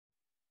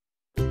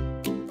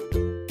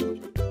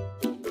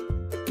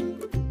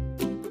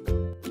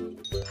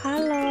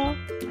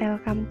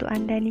welcome to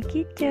Andani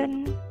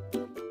Kitchen.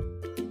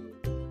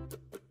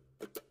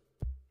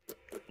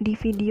 Di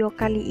video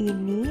kali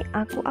ini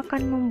aku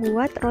akan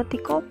membuat roti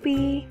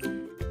kopi.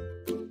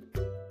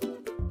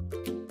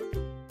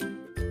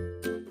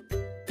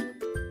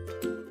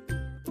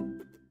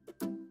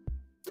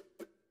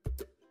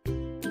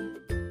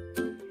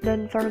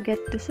 Don't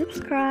forget to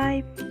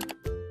subscribe.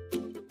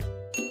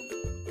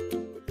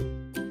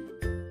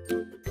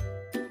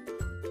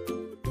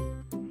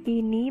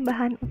 Ini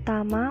bahan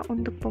utama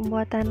untuk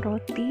pembuatan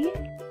roti.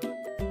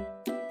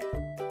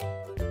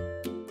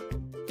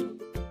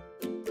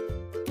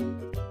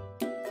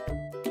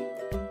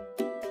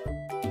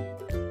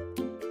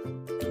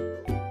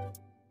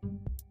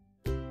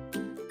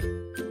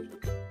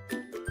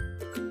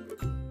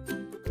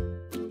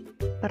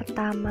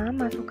 Pertama,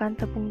 masukkan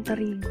tepung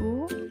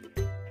terigu,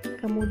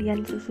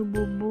 kemudian susu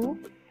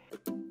bubuk,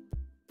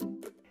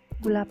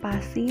 gula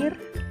pasir,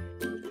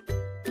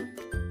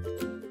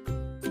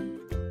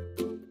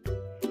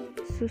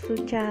 susu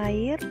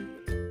cair,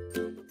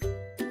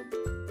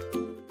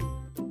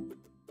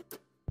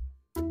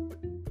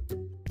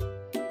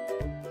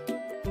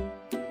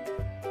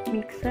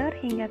 mixer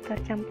hingga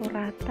tercampur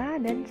rata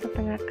dan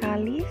setengah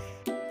kalis.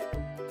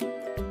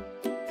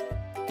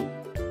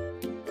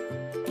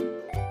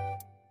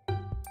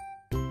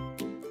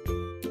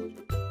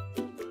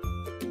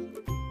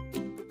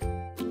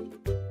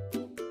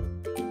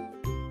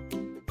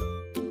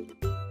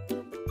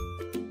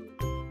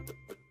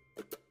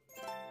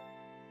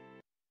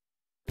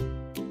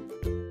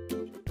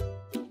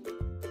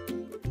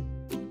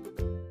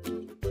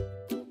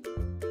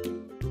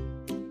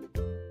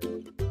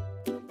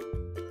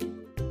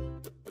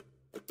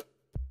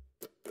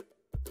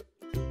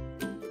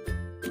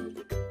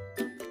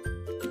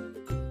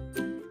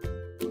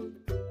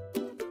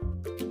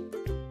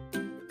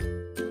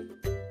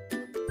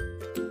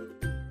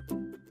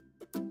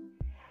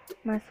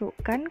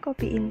 Masukkan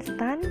kopi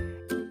instan,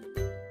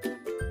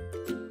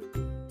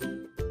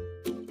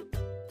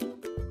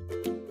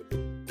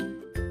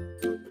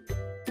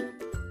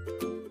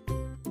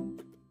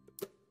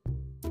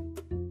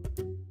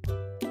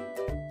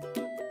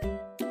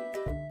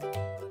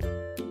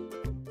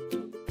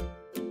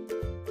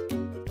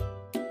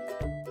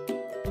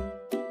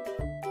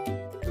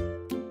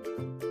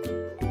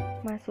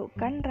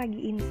 masukkan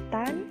ragi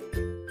instan,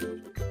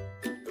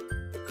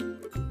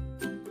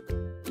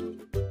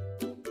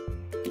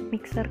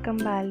 mixer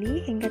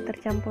kembali hingga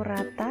tercampur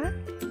rata.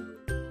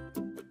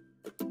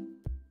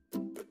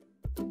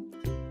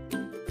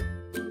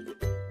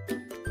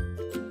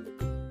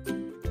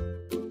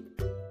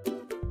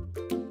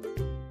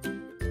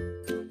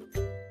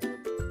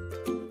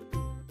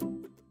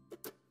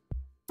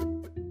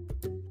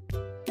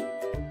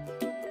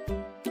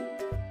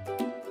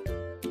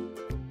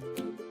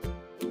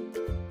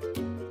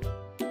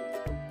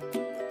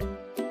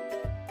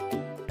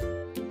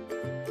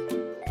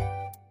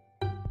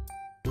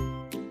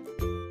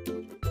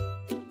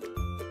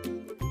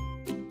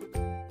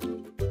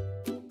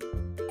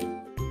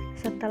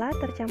 Setelah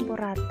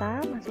tercampur rata,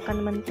 masukkan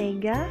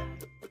mentega,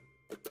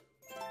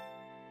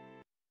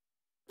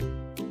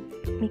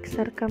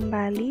 mixer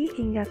kembali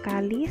hingga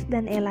kalis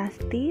dan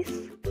elastis.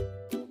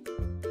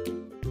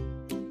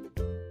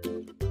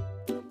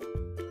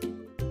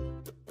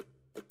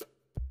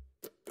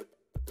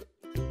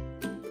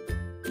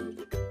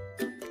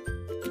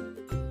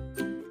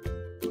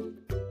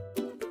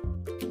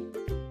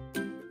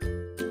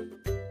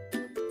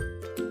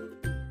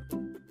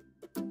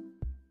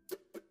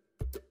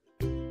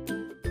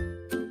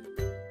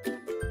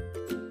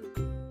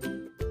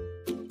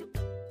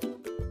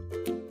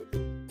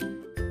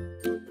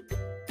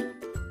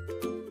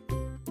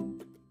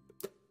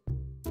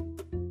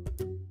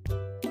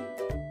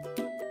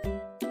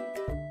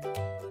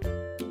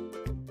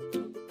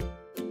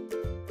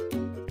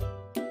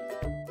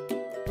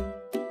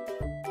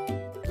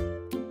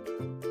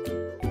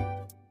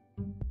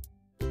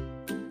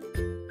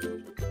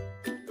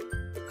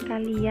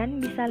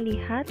 Kalian bisa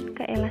lihat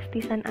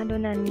keelastisan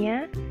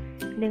adonannya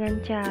dengan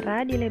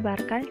cara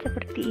dilebarkan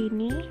seperti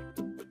ini.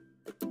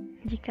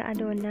 Jika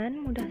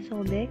adonan mudah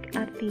sobek,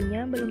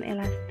 artinya belum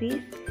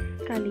elastis.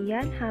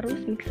 Kalian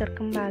harus mixer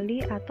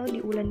kembali atau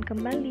diulen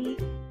kembali.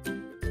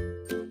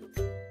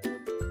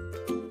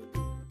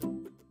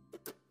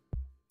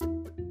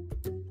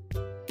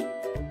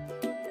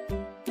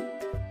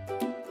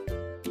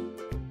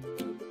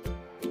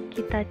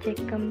 Kita cek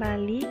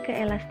kembali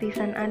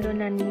keelastisan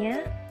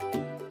adonannya.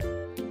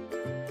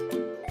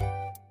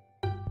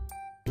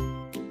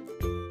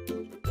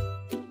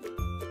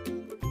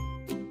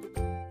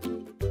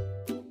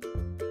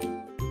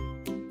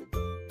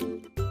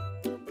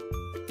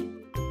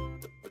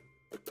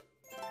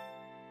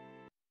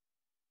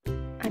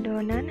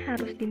 Adonan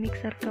harus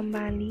dimixer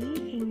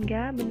kembali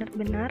hingga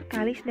benar-benar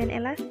kalis dan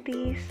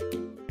elastis.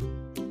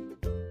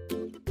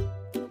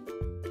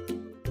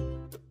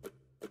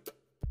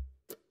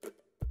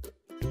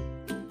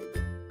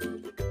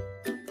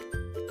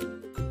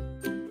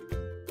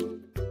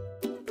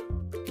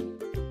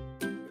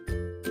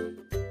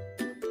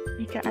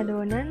 Jika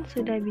adonan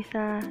sudah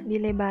bisa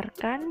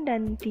dilebarkan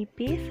dan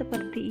tipis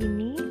seperti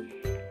ini,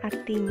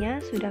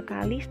 artinya sudah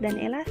kalis dan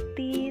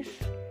elastis.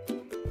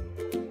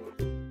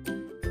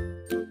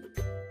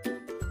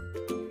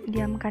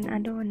 Diamkan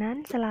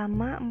adonan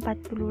selama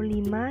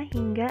 45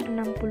 hingga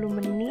 60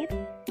 menit.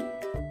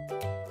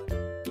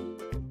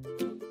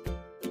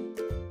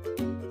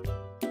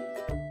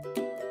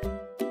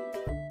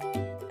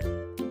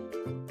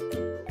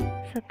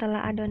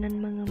 Setelah adonan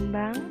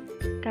mengembang,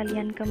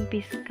 kalian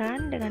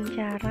kempiskan dengan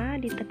cara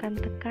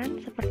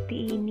ditekan-tekan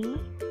seperti ini.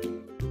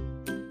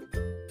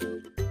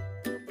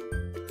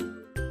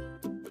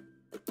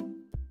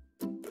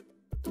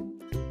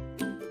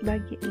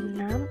 Bagi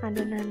 6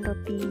 adonan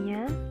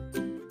rotinya,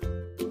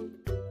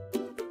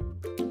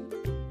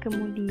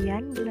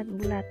 kemudian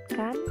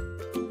bulat-bulatkan.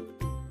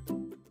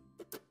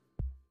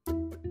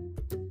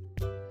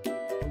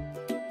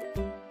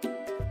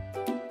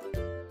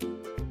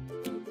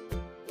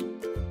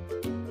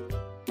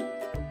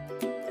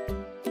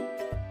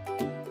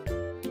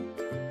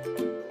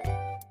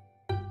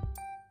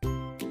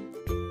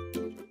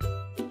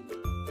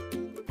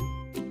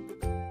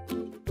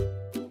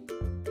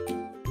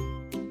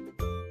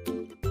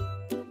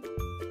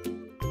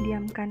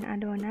 Diamkan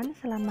adonan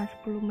selama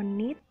 10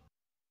 menit.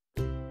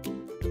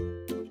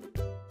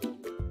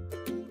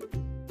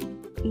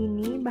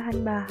 Ini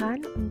bahan-bahan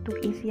untuk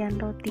isian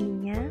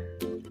rotinya.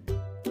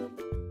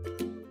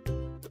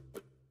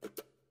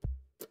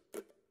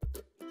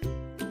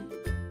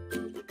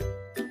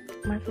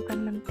 Masukkan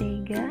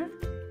mentega,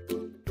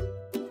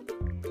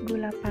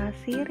 gula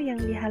pasir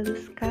yang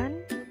dihaluskan,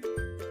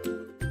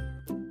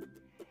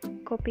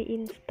 kopi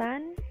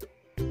instan,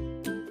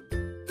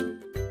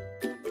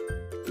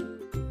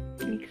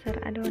 mixer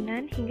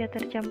adonan hingga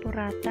tercampur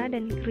rata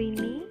dan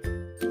creamy.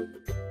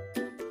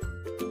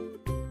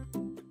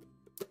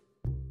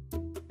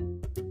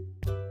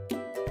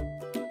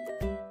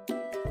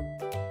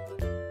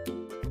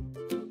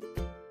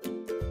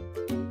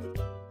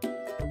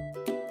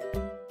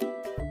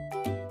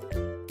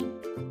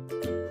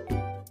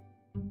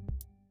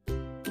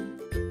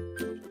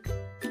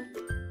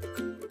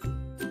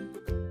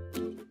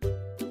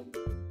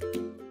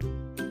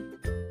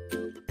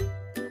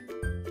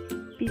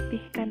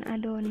 Pipihkan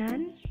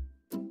adonan.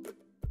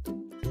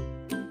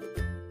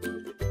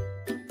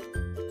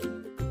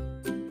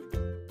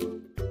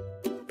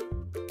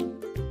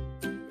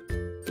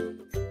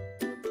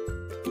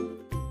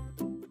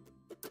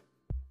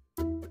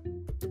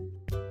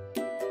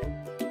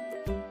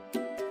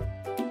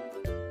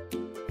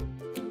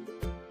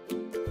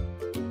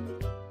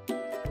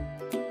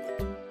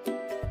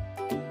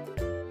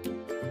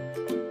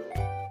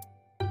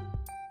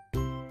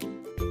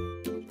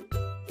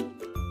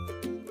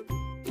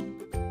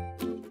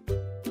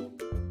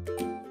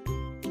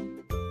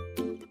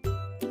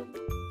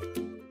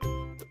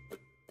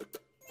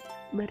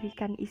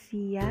 Berikan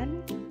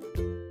isian.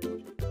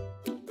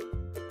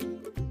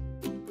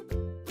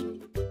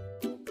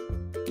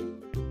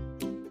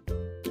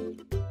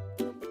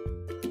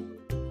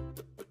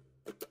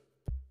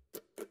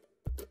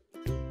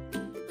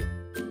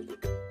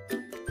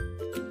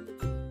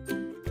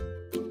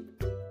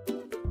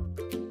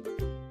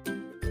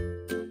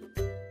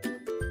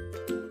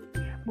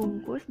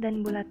 Bungkus dan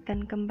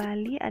bulatkan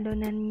kembali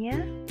adonannya.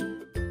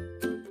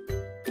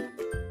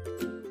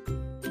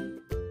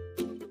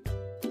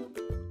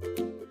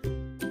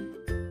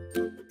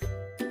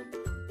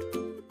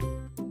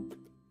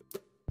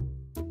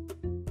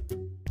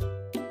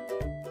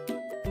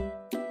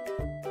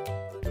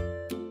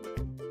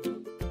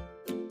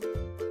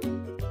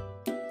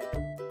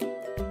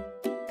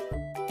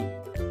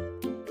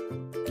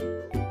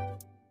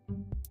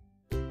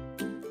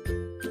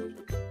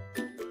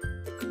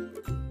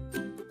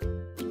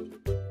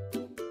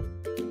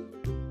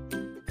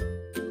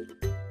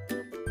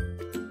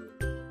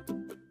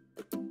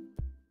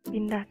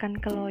 Pindahkan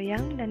ke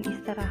loyang dan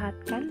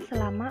istirahatkan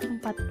selama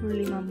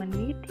 45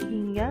 menit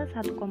hingga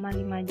 1,5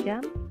 jam.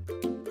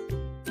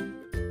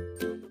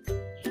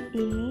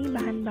 Ini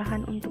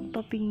bahan-bahan untuk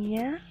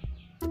toppingnya.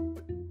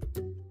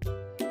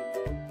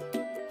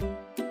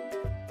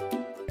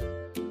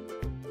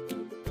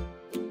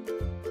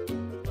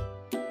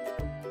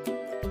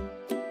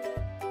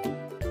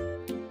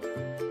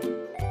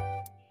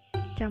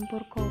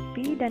 Campur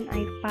kopi dan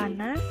air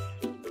panas.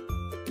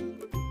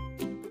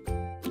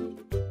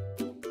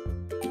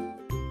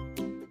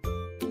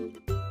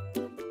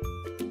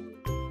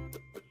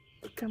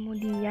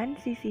 Kemudian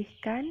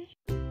sisihkan.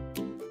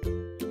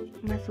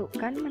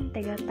 Masukkan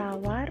mentega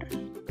tawar,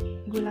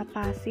 gula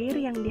pasir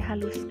yang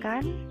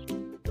dihaluskan,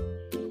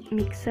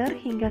 mixer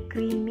hingga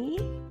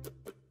creamy.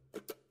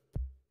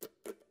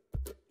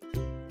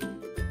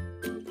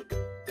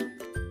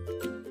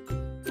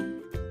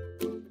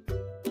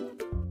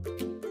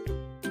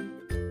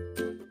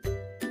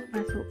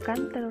 Masukkan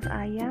telur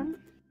ayam.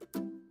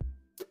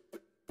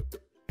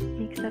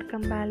 Mixer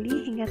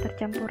kembali hingga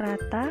tercampur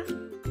rata.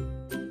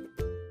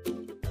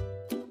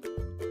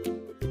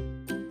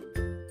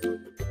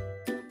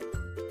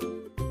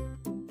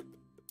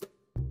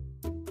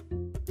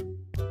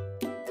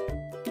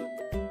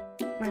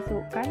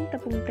 Masukkan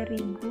tepung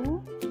terigu,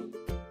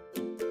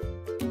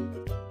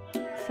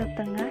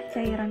 setengah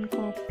cairan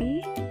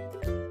kopi,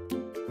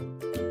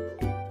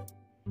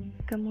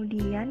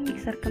 kemudian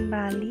mixer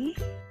kembali.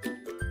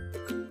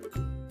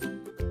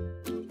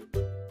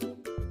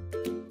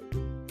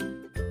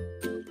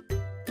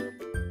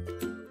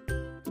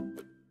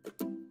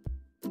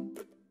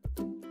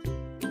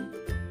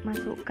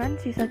 Masukkan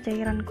sisa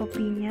cairan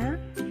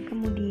kopinya,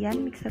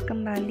 kemudian mixer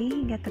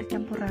kembali hingga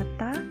tercampur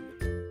rata.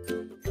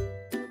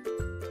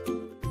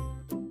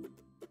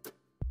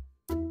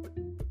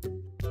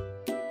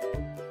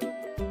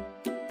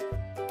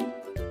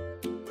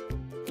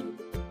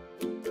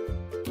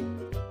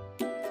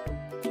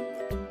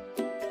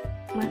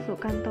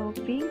 Masukkan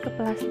topping ke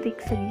plastik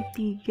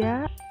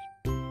segitiga.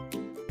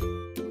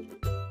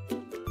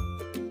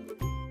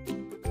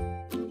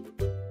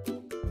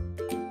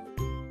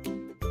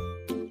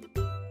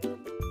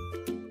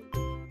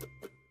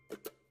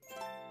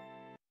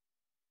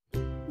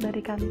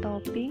 Berikan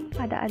topping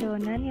pada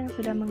adonan yang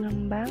sudah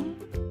mengembang.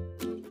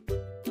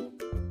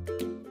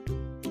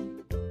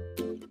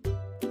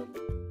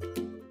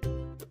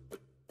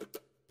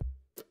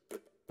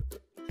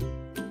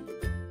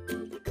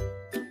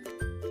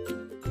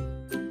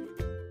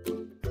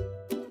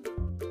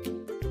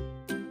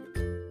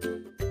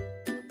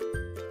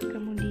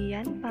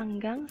 Kemudian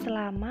panggang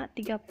selama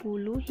 30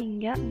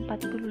 hingga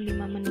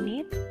 45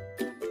 menit.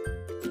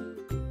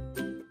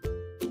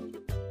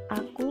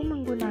 Aku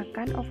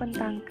menggunakan oven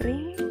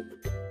tangkring.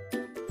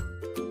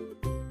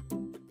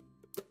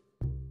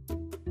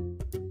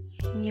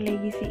 Nilai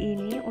gizi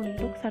ini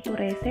untuk satu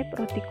resep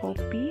roti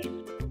kopi.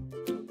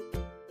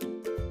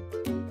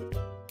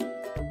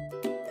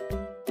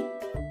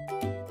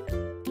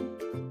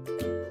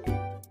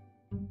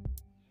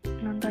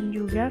 Nonton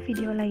juga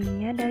video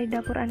lainnya dari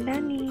dapur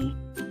Andani.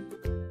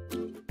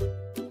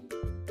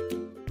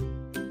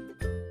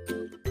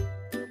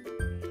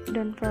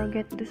 Don't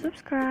forget to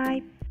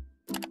subscribe.